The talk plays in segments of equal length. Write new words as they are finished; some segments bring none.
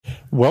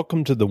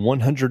Welcome to the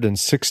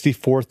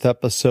 164th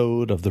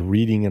episode of the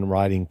Reading and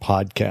Writing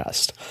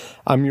Podcast.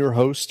 I'm your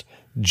host,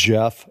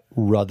 Jeff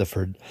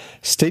Rutherford.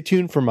 Stay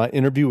tuned for my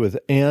interview with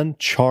Anne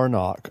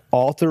Charnock,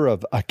 author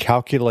of A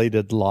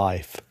Calculated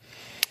Life.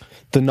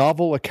 The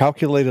novel A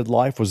Calculated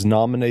Life was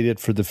nominated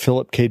for the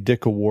Philip K.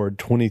 Dick Award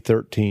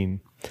 2013.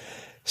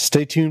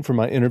 Stay tuned for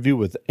my interview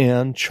with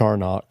Anne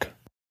Charnock.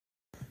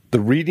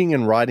 The Reading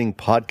and Writing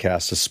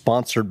Podcast is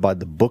sponsored by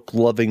the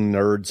book-loving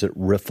nerds at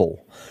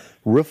Riffle.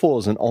 Riffle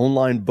is an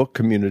online book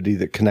community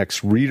that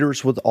connects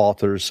readers with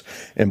authors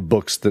and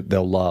books that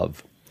they'll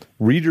love.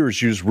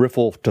 Readers use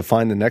Riffle to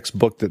find the next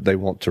book that they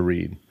want to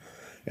read.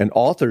 And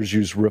authors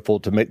use Riffle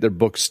to make their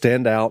books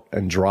stand out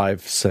and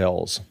drive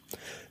sales.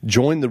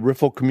 Join the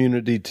Riffle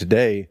community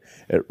today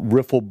at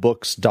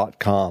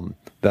rifflebooks.com.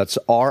 That's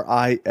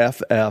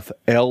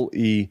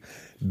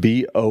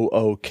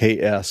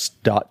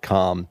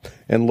rifflebooks.com.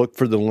 And look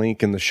for the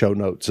link in the show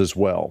notes as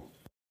well.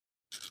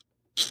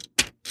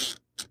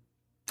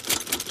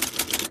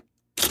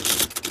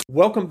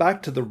 Welcome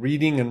back to the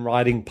Reading and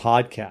Writing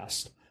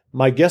Podcast.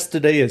 My guest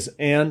today is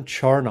Anne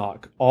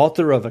Charnock,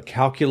 author of A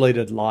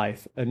Calculated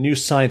Life, a new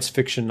science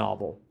fiction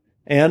novel.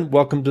 Anne,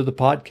 welcome to the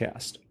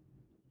podcast.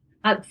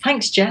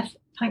 Thanks, Jeff.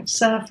 Thanks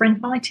for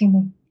inviting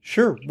me.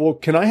 Sure. Well,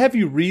 can I have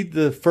you read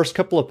the first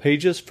couple of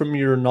pages from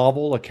your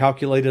novel, A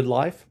Calculated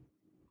Life?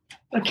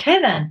 Okay,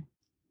 then.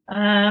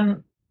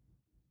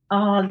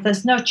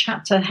 There's no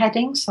chapter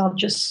heading, so I'll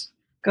just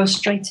go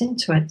straight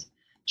into it.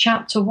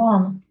 Chapter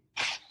 1.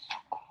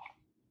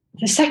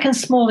 The second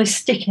smallest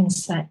stick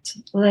insect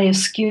lay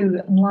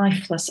askew and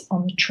lifeless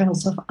on the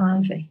trails of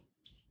ivy.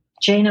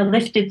 Jaina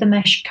lifted the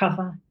mesh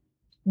cover,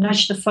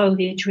 nudged the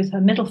foliage with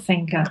her middle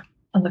finger,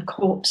 and the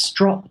corpse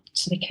dropped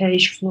to the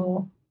cage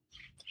floor.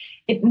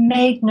 It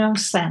made no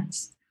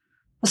sense.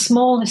 The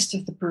smallest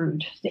of the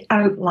brood, the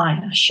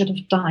outlier, should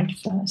have died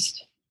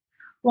first.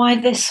 Why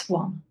this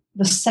one,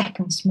 the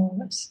second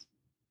smallest?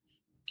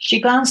 She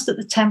glanced at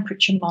the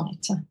temperature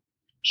monitor.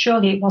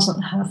 Surely it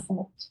wasn't her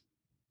fault.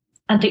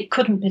 And it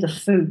couldn't be the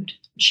food.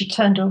 She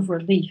turned over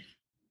a leaf.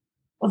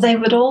 Or they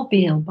would all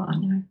be ill by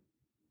now.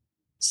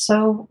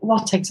 So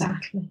what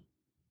exactly?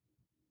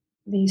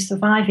 The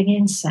surviving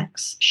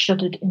insects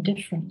shuddered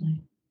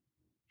indifferently.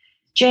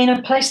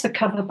 Jaina placed the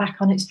cover back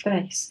on its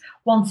base.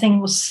 One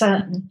thing was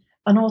certain,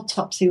 an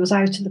autopsy was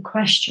out of the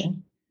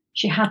question.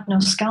 She had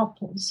no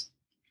scalpels.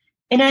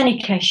 In any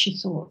case, she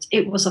thought,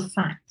 it was a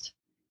fact.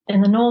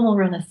 In the normal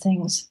run of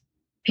things,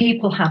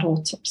 people had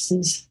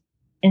autopsies,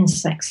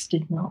 insects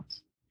did not.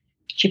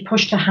 She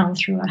pushed her hand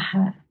through her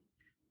hair.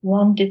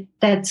 One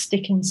dead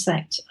stick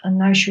insect, and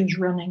now she was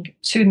running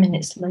 2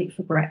 minutes late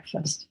for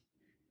breakfast.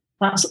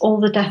 That's all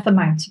the death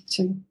amounted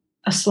to,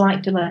 a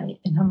slight delay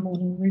in her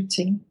morning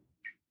routine.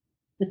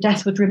 The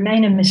death would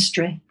remain a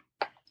mystery.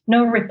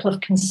 No ripple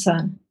of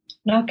concern,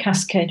 no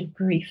cascade of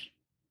grief.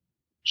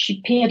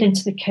 She peered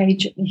into the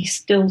cage at the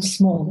still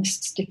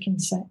smallest stick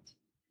insect.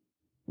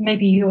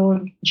 Maybe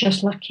you're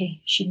just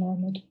lucky, she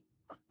murmured.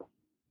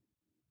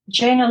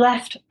 Jaina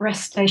left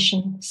rest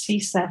station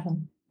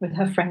C7 with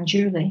her friend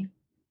Julie,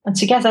 and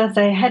together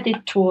they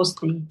headed towards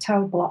the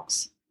tower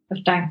blocks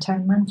of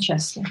downtown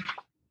Manchester.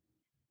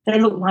 They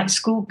looked like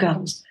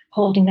schoolgirls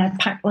holding their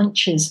packed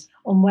lunches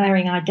and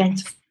wearing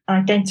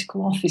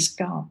identical office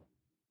garb.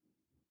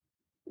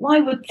 Why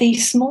would the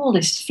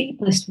smallest,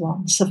 feeblest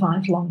one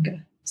survive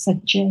longer?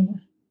 Said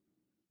Jaina.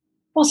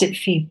 Was it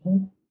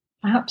feeble?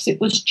 Perhaps it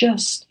was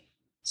just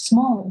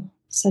small,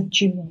 said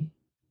Julie.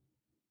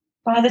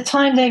 By the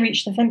time they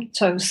reached the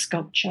Vimto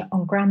sculpture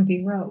on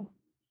Granby Row,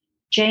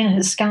 Jaina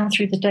had scanned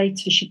through the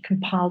data she'd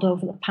compiled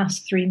over the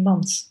past 3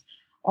 months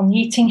on the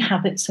eating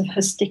habits of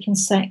her stick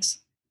insects,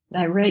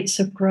 their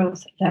rates of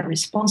growth, their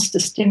response to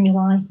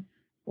stimuli,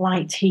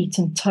 light, heat,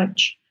 and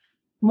touch,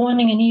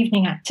 morning and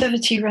evening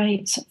activity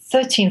rates,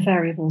 13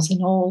 variables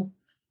in all.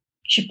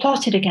 She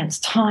plotted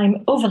against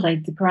time,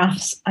 overlaid the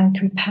graphs, and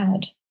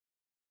compared.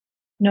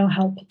 No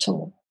help at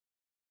all.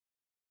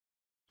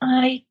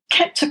 I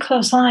kept a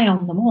close eye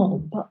on them all,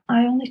 but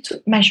I only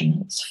took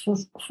measurements for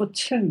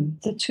two,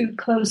 the two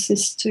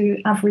closest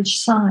to average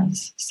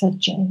size, said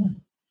Jaina.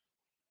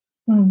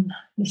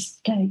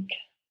 Mistake.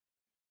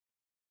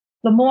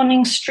 The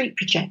morning street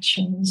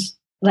projections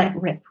let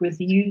rip with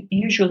the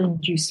usual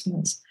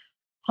inducements.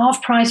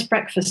 Half-price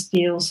breakfast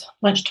deals,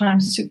 lunchtime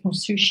soup and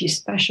sushi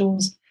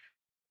specials.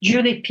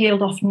 Julie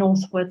peeled off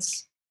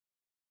northwards.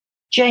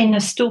 Jaina,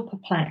 still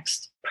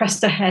perplexed,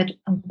 pressed ahead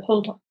and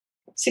pulled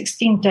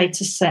 16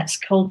 data sets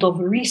culled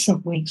over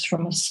recent weeks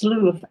from a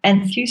slew of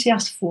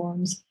enthusiast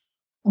forums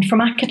and from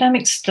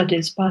academic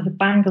studies by the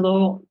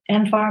Bangalore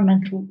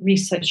Environmental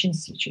Research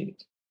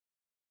Institute.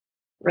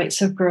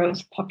 Rates of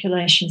growth,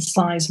 population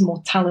size,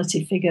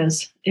 mortality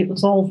figures, it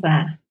was all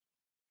there.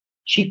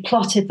 She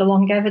plotted the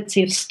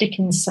longevity of stick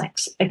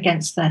insects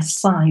against their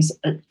size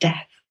at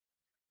death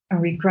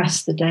and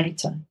regressed the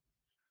data.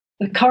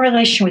 The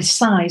correlation with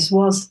size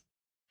was,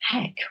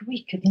 heck,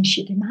 weaker than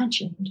she'd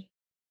imagined.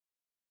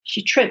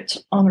 She tripped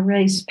on a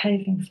raised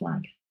paving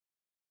flag.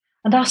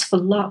 And as for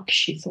luck,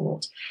 she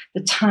thought,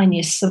 the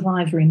tiniest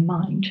survivor in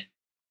mind,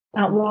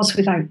 That was,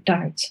 without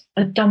doubt,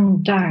 a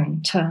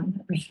dumbed-down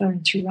term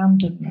referring to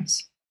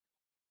randomness.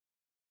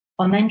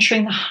 On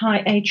entering the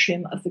high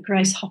atrium of the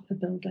Grace Hopper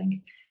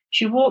building,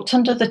 she walked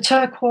under the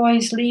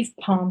turquoise leaf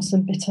palms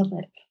and bit her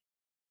lip.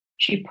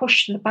 She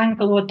pushed the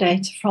Bangalore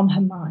data from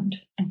her mind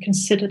and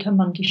considered her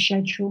Monday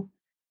schedule.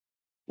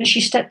 As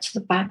she stepped to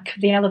the back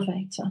of the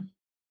elevator,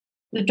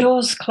 the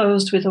doors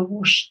closed with a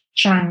whoosh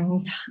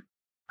chang,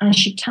 and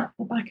she tapped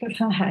the back of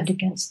her head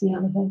against the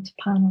elevator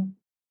panel.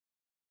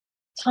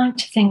 Time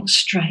to think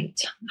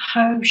straight.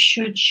 How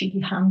should she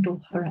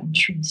handle her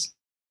entrance?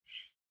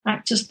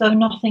 Act as though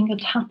nothing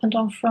had happened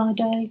on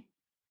Friday?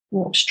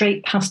 Walk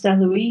straight past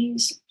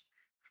Eloise?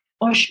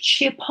 Or should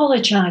she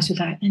apologise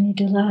without any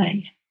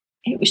delay?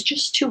 It was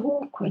just too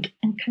awkward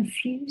and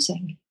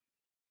confusing.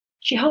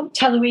 She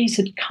hoped Eloise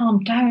had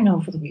calmed down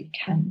over the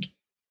weekend.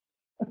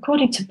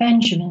 According to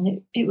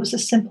Benjamin, it was a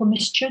simple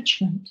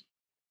misjudgment.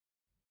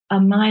 A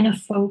minor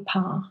faux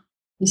pas,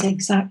 his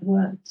exact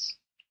words.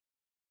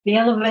 The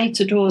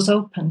elevator doors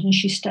opened and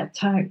she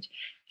stepped out.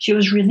 She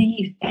was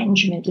relieved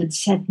Benjamin had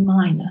said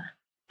minor.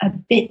 A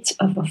bit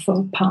of a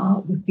faux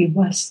pas would be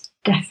worse,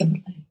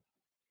 definitely.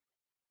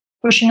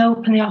 Pushing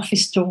open the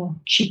office door,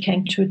 she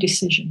came to a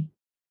decision.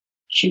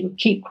 She would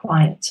keep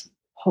quiet,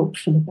 hope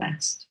for the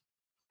best.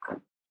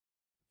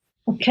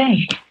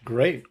 Okay.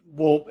 Great.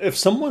 Well, if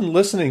someone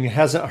listening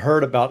hasn't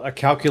heard about A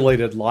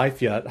Calculated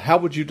Life yet, how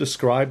would you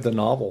describe the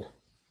novel?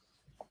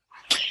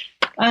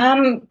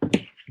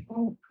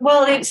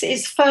 Well,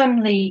 it's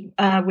firmly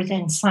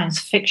within science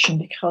fiction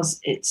because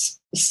it's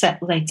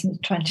set late in the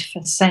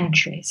 21st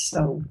century.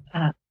 So,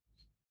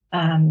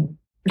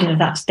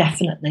 that's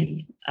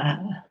definitely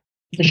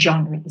the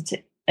genre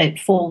that it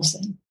falls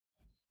in.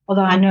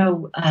 Although I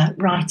know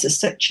writers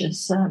such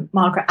as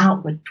Margaret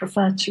Atwood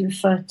prefer to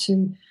refer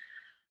to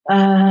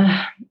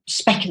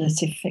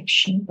speculative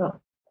fiction, but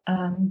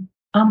I'm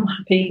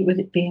happy with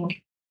it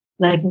being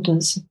labelled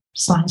as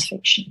science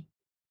fiction.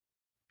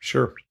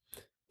 Sure.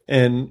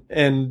 And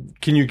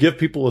can you give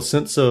people a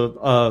sense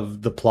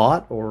of the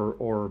plot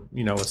or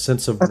a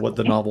sense of what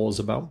the novel is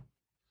about?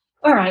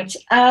 All right.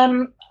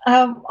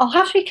 I'll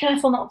have to be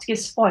careful not to give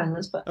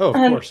spoilers, but of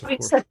course.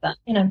 said that,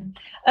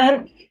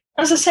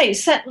 as I say,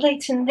 it's set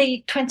late in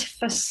the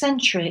 21st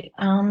century,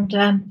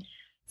 and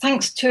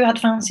thanks to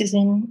advances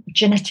in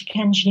genetic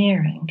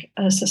engineering,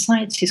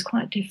 society is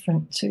quite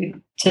different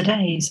to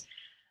today's.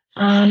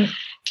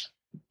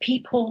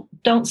 People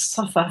don't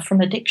suffer from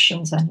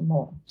addictions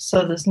anymore.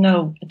 So there's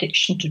no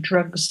addiction to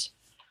drugs,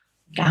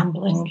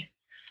 gambling.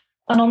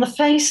 And on the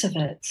face of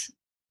it,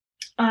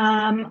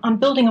 I'm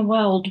building a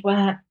world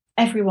where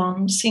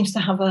everyone seems to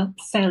have a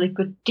fairly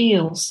good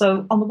deal.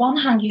 So on the one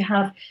hand, you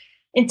have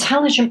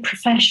intelligent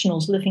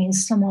professionals living in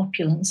some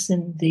opulence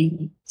in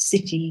the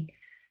city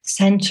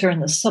centre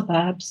and the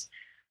suburbs,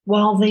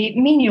 while the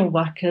menial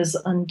workers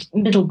and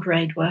middle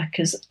grade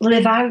workers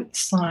live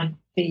outside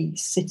the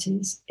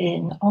cities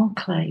in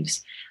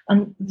enclaves.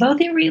 And though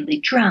they're really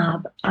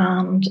drab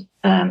and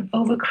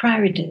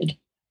overcrowded,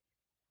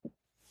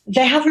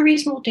 they have a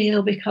reasonable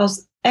deal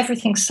because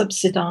everything's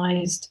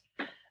subsidised,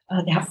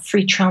 they have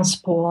free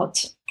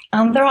transport,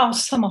 and there are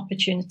some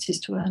opportunities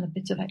to earn a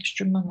bit of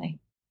extra money.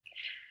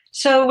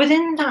 So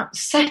within that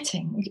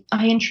setting,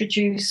 I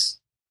introduce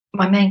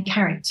my main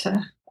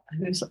character,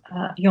 who's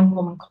a young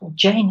woman called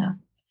Jaina,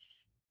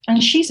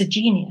 and she's a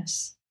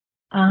genius.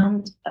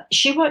 And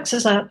she works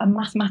as a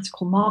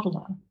mathematical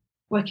modeler,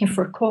 working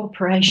for a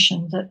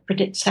corporation that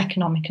predicts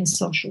economic and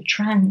social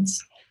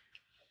trends.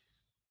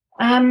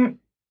 And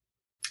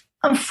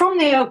from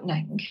the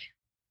opening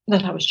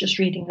that I was just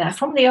reading there,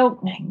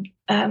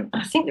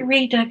 I think the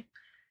reader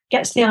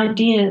gets the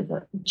idea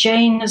that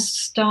Jane is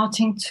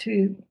starting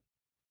to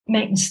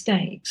make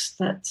mistakes,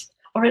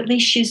 or at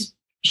least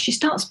she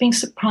starts being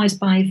surprised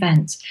by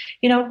events.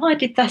 Why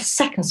did the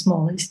second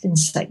smallest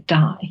insect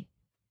die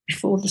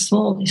before the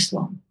smallest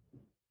one?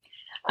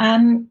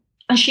 And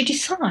she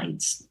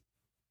decides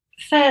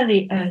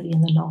fairly early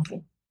in the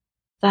novel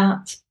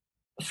that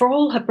for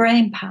all her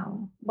brain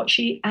power, what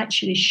she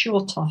actually is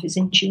short of is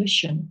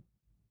intuition.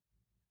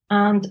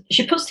 And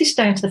she puts this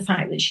down to the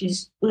fact that she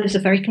lives a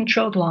very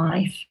controlled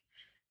life,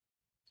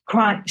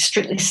 quite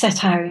strictly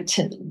set out,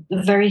 a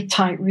very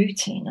tight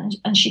routine.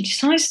 And she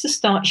decides to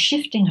start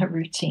shifting her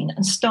routine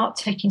and start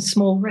taking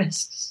small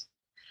risks.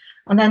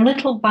 And then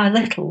little by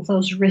little,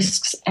 those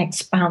risks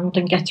expand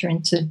and get her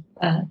into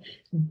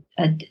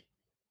a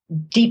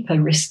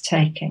deeper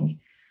risk-taking,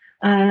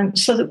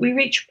 so that we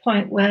reach a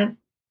point where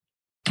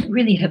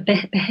really her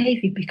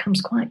behaviour becomes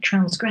quite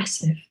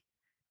transgressive.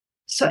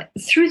 So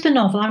through the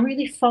novel, I'm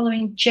really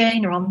following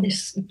Jaina on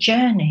this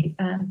journey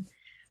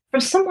from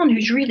someone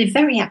who's really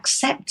very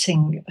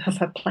accepting of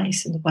her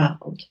place in the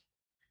world.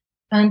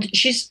 And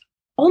she's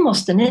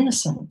almost an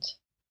innocent.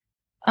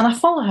 And I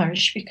follow her as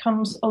she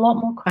becomes a lot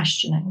more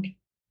questioning.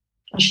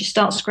 And she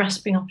starts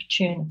grasping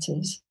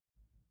opportunities.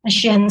 And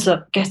she ends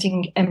up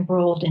getting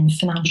embroiled in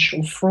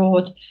financial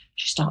fraud.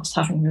 She starts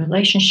having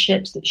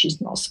relationships that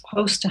she's not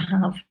supposed to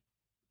have.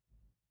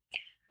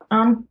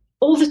 And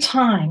all the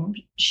time,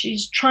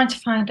 she's trying to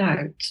find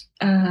out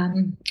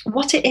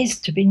what it is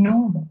to be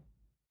normal.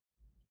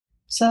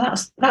 So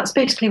that's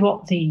basically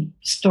what the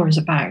story's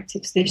about.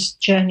 It's this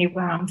journey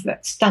where I'm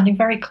standing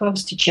very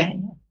close to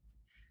Jane,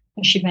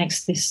 and she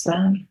makes this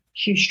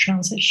huge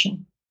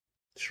transition.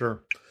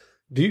 Sure.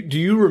 Do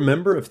you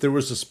remember if there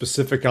was a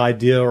specific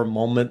idea or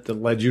moment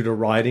that led you to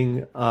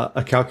writing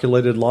A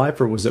Calculated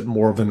Life, or was it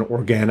more of an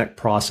organic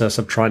process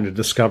of trying to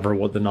discover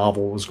what the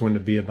novel was going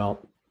to be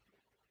about?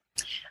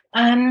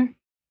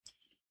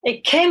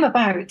 It came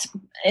about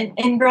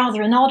in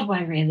rather an odd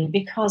way, really,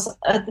 because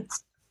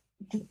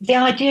the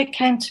idea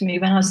came to me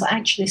when I was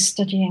actually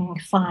studying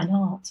fine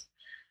art.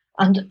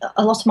 And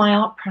a lot of my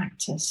art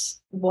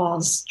practice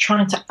was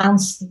trying to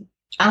answer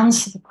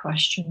the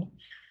question,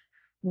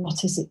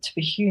 what is it to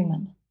be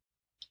human?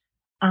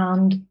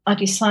 And I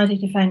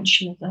decided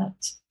eventually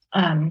that,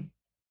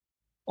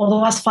 although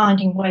I was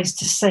finding ways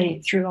to say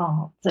it through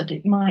art, that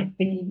it might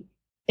be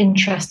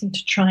interesting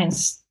to try and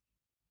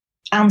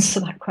answer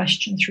that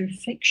question through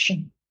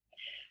fiction.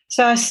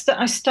 So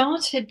I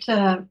started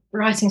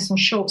writing some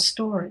short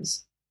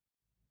stories.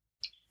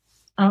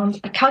 A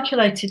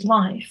Calculated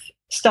Life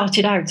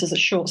started out as a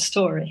short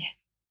story.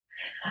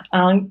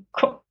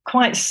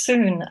 Quite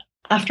soon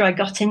after I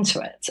got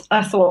into it,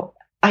 I thought,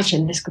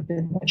 actually, this could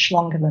be much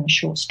longer than a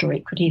short story.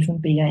 It could even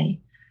be a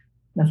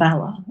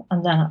novella.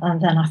 And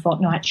then I thought,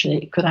 no, actually,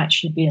 it could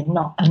actually be a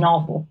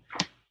novel.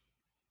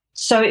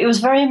 So it was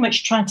very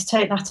much trying to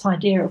take that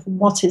idea of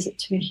what is it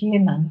to be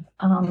human,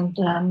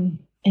 and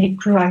it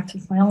grew out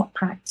of my art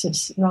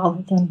practice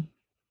rather than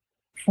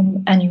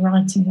from any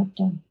writing I've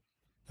done.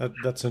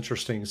 That's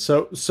interesting.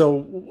 So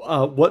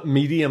what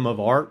medium of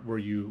art were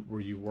you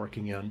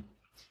working in?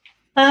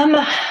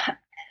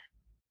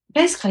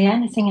 Basically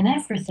anything and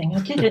everything.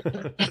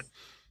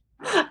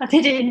 I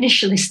did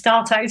initially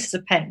start out as a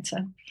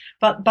painter,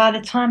 but by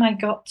the time I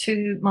got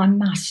to my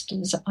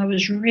master's, I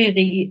was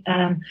really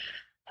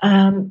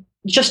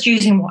just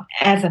using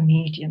whatever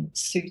medium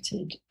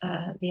suited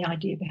the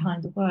idea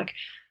behind the work.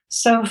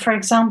 So, for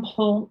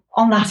example,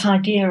 on that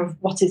idea of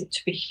what is it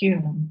to be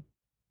human,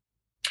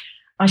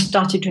 I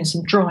started doing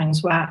some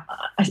drawings where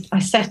I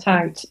set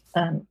out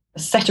a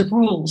set of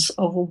rules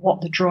over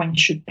what the drawing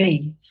should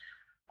be,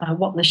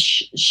 what the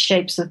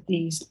shapes of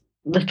these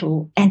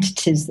little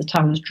entities that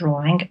I was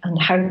drawing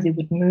and how they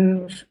would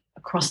move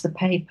across the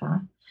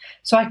paper.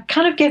 So I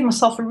kind of gave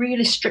myself a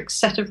really strict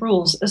set of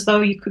rules, as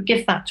though you could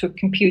give that to a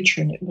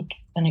computer and it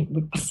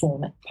would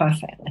perform it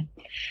perfectly.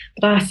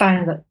 But I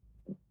found that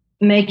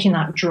making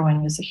that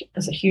drawing as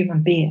a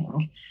human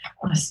being,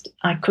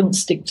 I couldn't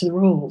stick to the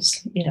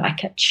rules. I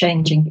kept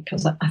changing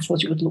because I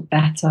thought it would look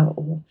better.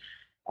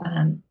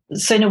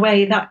 So in a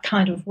way, that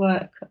kind of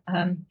work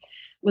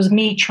was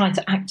me trying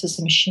to act as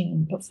a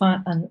machine,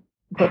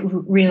 but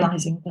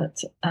realizing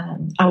that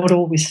I would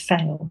always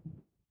fail.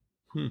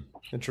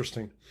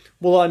 Interesting.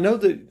 Well, I know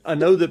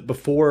that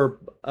before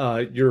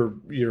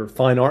your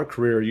fine art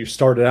career, you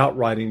started out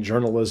writing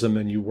journalism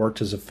and you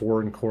worked as a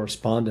foreign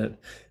correspondent.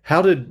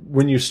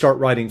 When you start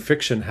writing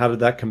fiction, how did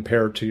that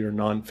compare to your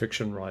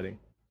nonfiction writing?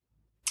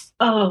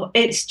 Oh,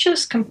 it's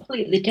just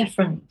completely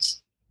different.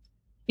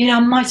 I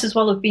might as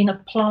well have been a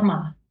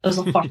plumber as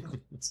a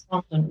foreign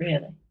correspondent,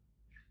 really.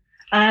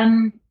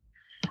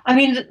 I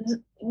mean,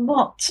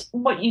 what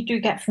you do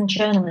get from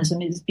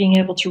journalism is being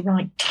able to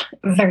write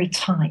very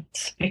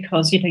tight,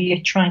 because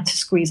you're trying to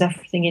squeeze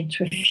everything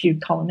into a few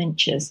column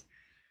inches,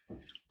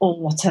 or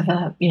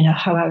whatever,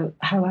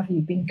 however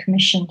you've been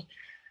commissioned.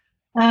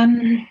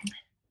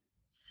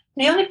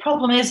 The only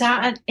problem is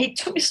that it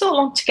took me so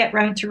long to get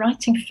round to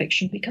writing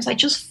fiction because I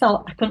just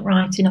felt I couldn't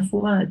write enough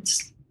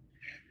words.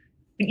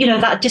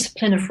 That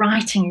discipline of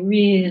writing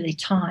really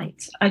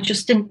tight. I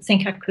just didn't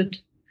think I could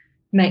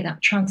make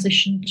that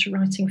transition to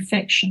writing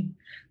fiction.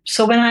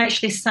 So when I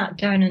actually sat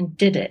down and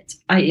did it,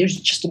 it was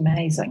just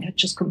amazing. I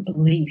just couldn't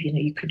believe,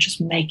 you could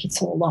just make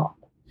it all up.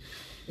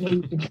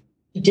 You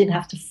didn't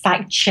have to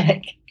fact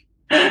check.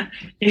 There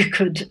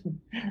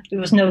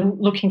was no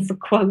looking for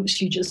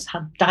quotes. You just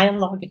had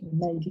dialogue and you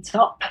made it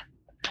up.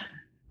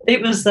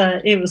 It was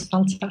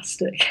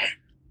fantastic.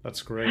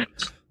 That's great.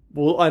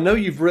 Well, I know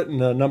you've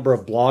written a number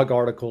of blog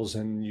articles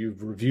and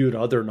you've reviewed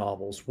other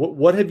novels.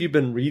 What have you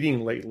been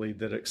reading lately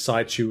that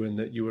excites you and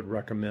that you would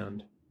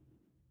recommend?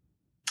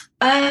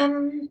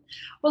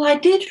 Well, I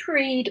did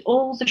read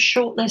all the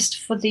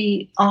shortlist for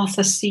the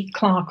Arthur C.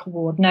 Clarke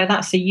Award. Now,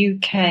 that's a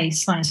UK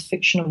science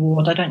fiction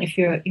award. I don't know if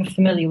you're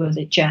familiar with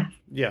it, Jeff.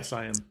 Yes,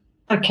 I am.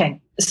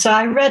 Okay, so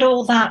I read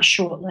all that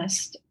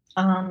shortlist,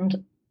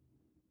 and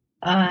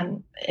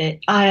I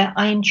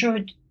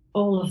enjoyed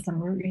all of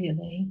them,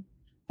 really.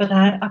 But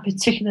I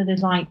particularly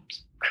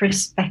liked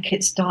Chris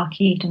Beckett's Dark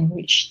Eden,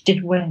 which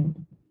did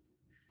win.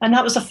 And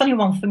that was a funny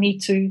one for me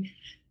to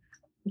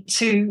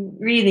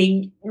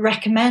really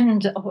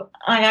recommend.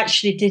 I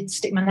actually did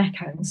stick my neck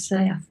out and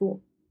say I thought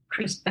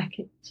Chris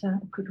Beckett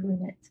could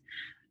win it.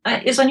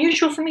 It's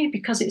unusual for me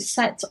because it's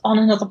set on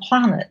another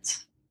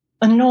planet.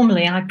 And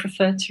normally I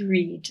prefer to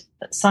read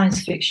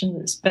science fiction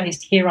that's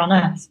based here on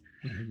Earth.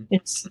 Mm-hmm.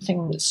 It's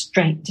something that's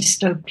straight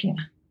dystopia.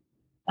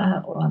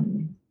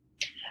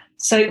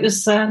 So it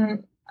was.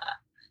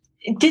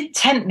 It did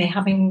tempt me,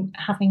 having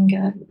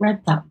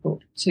read that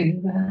book,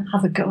 to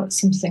have a go at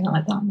something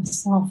like that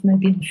myself,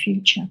 maybe in the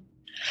future.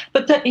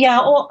 But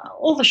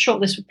all the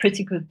shortlists were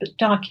pretty good. But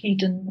Dark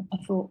Eden, I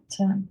thought,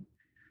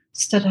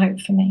 stood out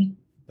for me.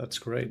 That's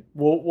great.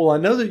 Well, I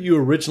know that you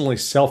originally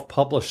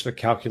self-published A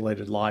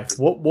Calculated Life.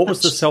 What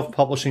was the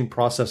self-publishing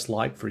process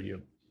like for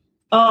you?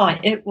 Oh,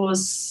 it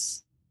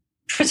was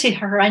pretty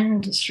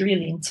horrendous,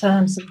 really, in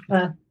terms of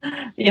the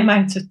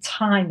amount of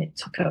time it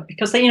took up.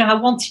 Because I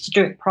wanted to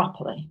do it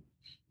properly.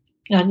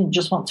 I didn't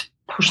just want to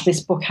push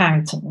this book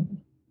out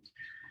and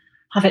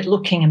have it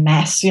looking a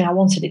mess. I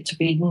wanted it to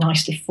be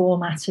nicely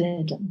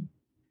formatted, and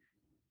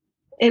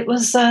it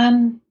was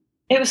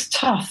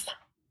tough.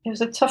 It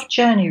was a tough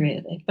journey,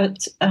 really.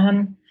 But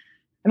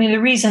the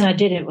reason I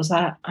did it was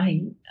that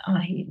I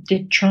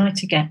did try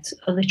to get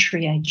a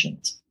literary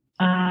agent,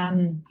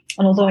 and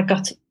although I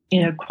got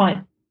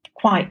quite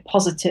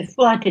positive.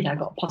 Well, I did. I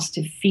got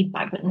positive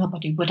feedback, but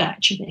nobody would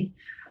actually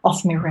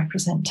offer me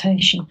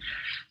representation.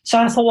 So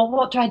I thought, well,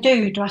 what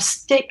do? Do I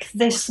stick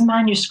this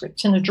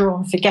manuscript in a drawer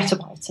and forget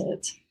about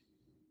it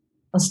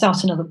and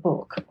start another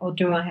book, or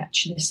do I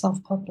actually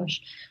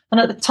self-publish?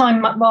 And at the time,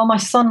 my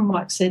son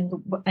works in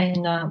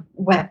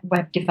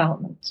web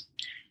development,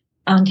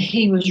 and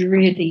he was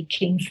really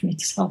keen for me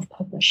to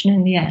self-publish. And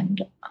in the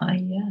end,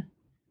 I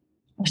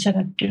said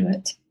I'd do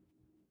it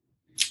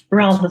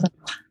rather than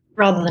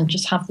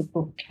just have the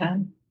book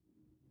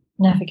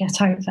never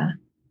get out there.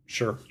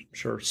 Sure.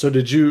 So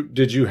did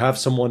you have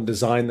someone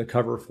design the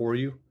cover for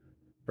you,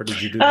 or did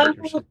you do that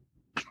yourself?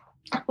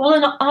 Well,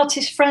 an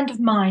artist friend of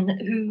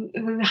mine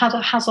who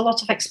has a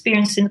lot of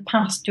experience in the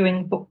past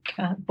doing book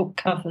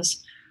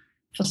covers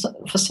for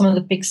some of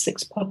the big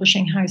 6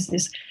 publishing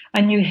houses. I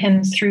knew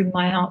him through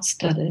my art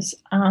studies,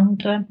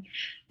 and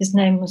his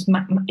name is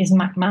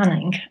Mac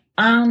Manning.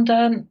 And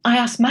I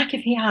asked Mac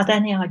if he had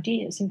any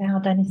ideas, if he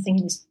had anything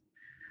in his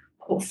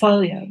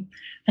portfolio,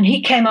 and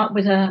he came up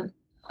with a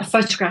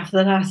photograph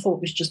that I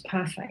thought was just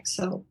perfect.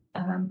 So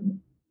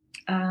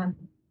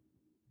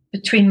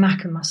between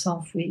Mac and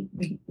myself, we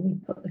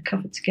put the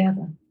cover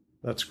together.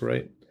 That's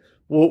great.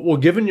 Well,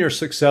 given your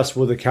success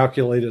with A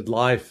Calculated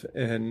Life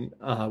and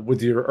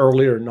with your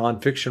earlier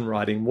nonfiction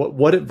writing,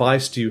 what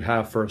advice do you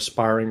have for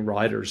aspiring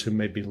writers who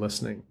may be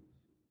listening?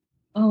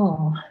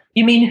 Oh,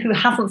 you mean who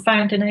haven't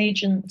found an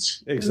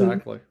agent?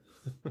 Exactly.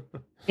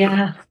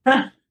 Yeah.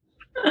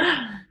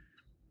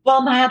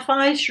 Well, my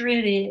advice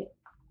really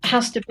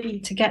has to be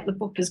to get the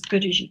book as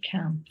good as you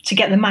can, to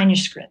get the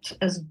manuscript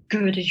as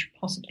good as you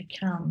possibly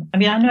can. I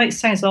know it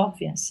sounds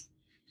obvious,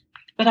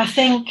 but I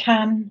think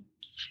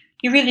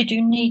you really do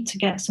need to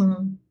get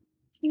some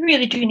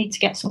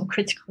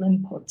critical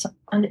input.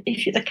 And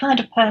if you're the kind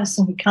of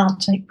person who can't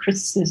take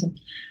criticism,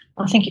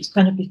 I think it's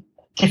going to be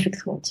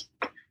difficult,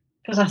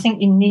 because I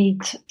think you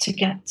need to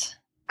get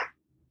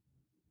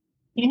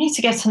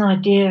an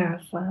idea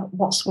of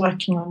what's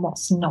working and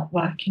what's not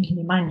working in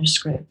your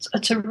manuscript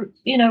at a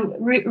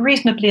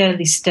reasonably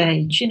early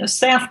stage.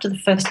 Say after the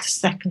first to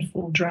second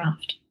full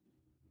draft.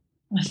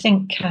 I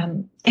think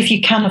if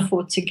you can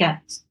afford to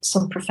get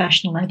some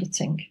professional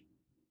editing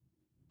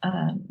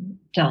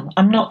done,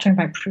 I'm not talking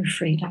about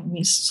proofreading. I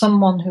mean,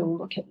 someone who will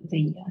look at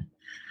the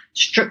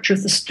structure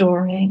of the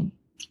story,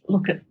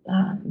 look at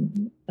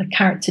the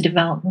character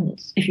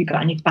development. If you've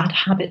got any bad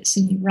habits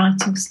in your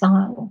writing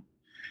style.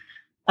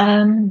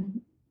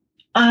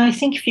 I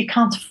think if you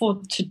can't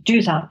afford to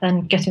do that,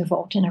 then get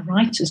involved in a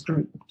writers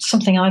group,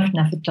 something I've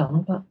never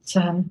done. But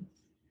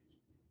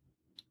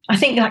I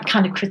think that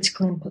kind of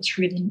critical input's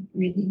really,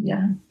 really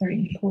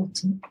very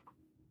important.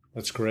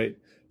 That's great.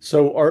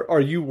 So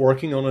are you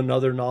working on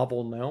another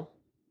novel now?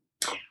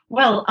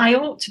 Well, I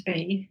ought to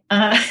be.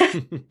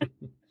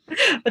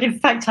 But in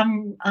fact,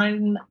 I'm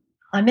in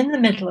the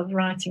middle of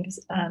writing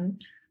a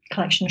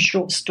collection of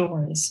short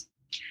stories.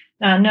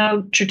 Now, I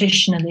know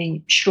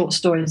traditionally short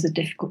stories are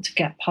difficult to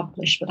get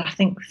published, but I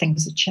think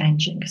things are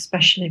changing,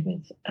 especially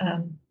with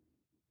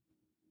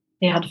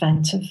the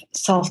advent of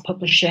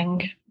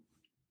self-publishing.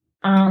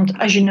 And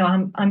as you know,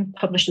 I'm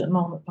published at the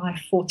moment by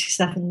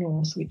 47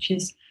 North, which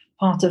is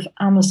part of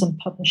Amazon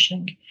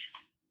Publishing.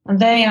 And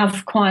they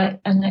have quite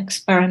an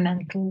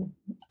experimental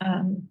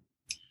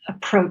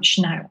approach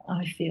now,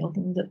 I feel,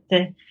 in that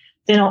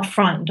they're not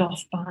frightened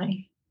off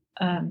by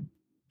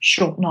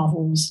short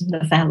novels,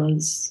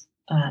 novellas,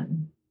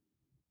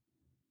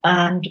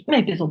 and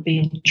maybe they'll be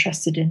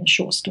interested in a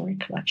short story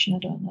collection, I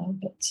don't know.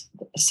 But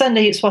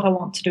certainly it's what I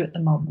want to do at the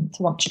moment.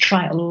 I want to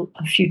try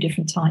a few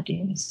different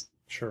ideas.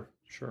 Sure.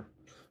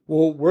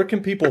 Well, where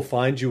can people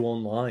find you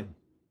online?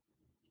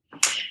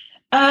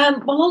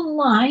 Well,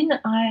 online,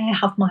 I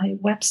have my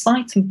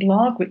website and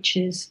blog, which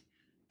is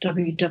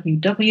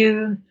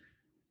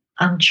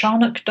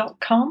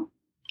www.anncharnock.com.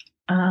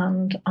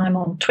 And I'm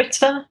on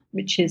Twitter,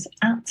 which is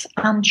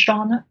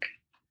 @AnnCharnock.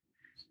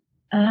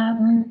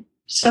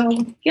 So,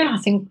 I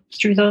think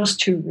through those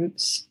two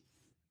routes,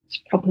 it's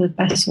probably the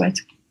best way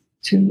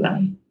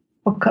to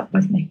hook up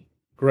with me.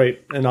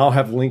 Great. And I'll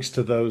have links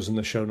to those in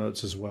the show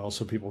notes as well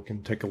so people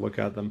can take a look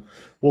at them.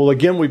 Well,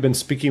 again, we've been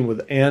speaking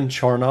with Ann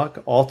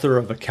Charnock, author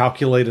of A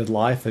Calculated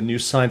Life, a new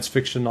science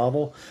fiction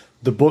novel.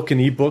 The book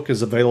and ebook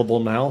is available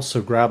now,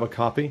 so grab a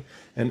copy.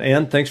 And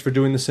Ann, thanks for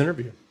doing this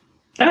interview.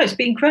 Oh, it's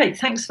been great.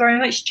 Thanks very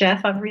much,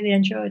 Jeff. I've really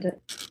enjoyed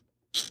it.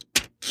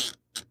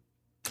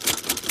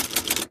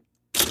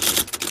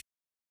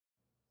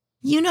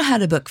 You know how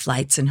to book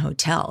flights and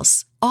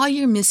hotels. All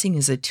you're missing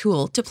is a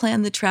tool to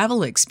plan the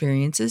travel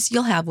experiences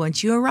you'll have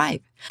once you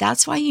arrive.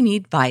 That's why you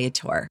need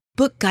Viator.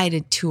 Book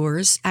guided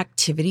tours,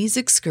 activities,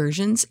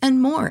 excursions,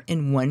 and more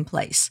in one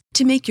place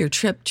to make your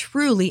trip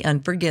truly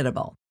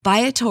unforgettable.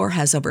 Viator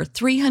has over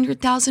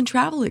 300,000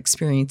 travel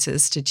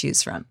experiences to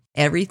choose from.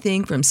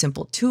 Everything from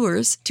simple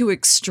tours to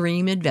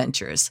extreme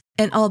adventures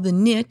and all the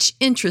niche,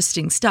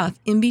 interesting stuff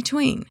in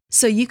between.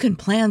 So you can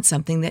plan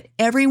something that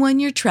everyone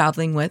you're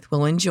traveling with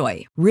will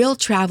enjoy. Real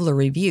traveler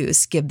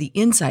reviews give the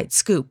inside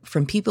scoop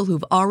from people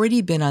who've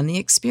already been on the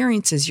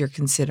experiences you're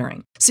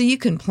considering. So you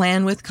can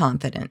plan with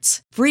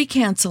confidence. Free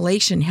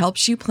cancellation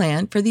helps you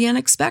plan for the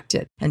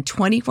unexpected. And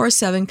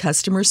 24/7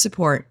 customer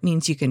support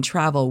means you can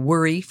travel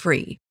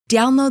worry-free.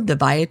 Download the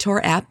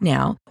Viator app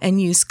now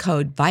and use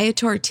code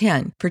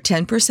Viator10 for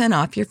 10%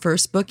 off your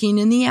first booking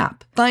in the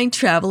app. Find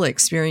travel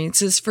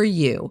experiences for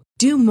you.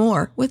 Do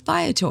more with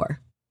Viator.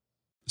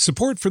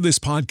 Support for this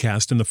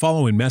podcast and the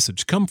following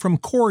message come from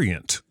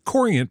Corient.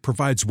 Corient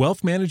provides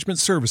wealth management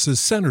services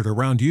centered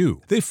around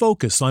you. They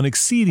focus on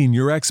exceeding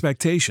your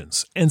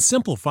expectations and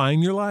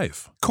simplifying your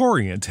life.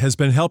 Corient has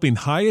been helping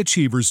high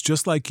achievers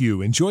just like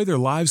you enjoy their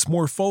lives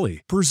more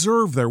fully,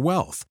 preserve their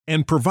wealth,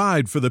 and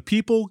provide for the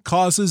people,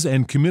 causes,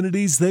 and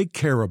communities they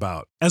care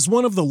about. As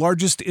one of the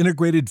largest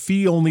integrated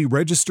fee-only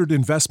registered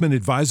investment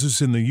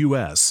advisors in the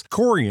U.S.,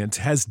 Corient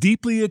has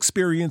deeply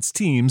experienced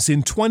teams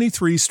in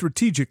 23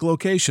 strategic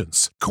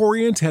locations.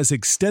 Corient has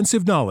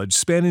extensive knowledge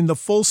spanning the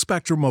full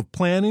spectrum of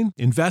planning,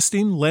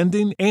 investing,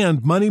 lending,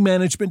 and money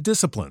management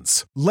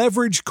disciplines.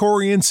 Leverage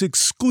Corient's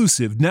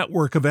exclusive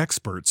network of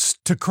experts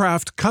to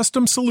craft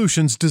custom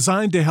solutions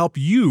designed to help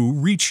you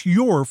reach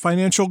your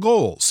financial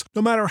goals,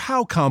 no matter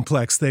how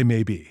complex they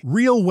may be.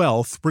 Real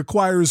wealth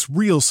requires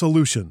real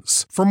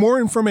solutions. For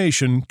more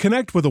information,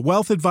 connect with a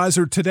wealth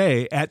advisor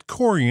today at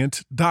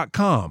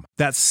Corient.com.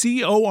 That's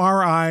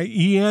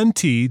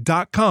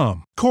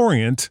Corient.com.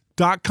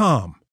 Corient.com.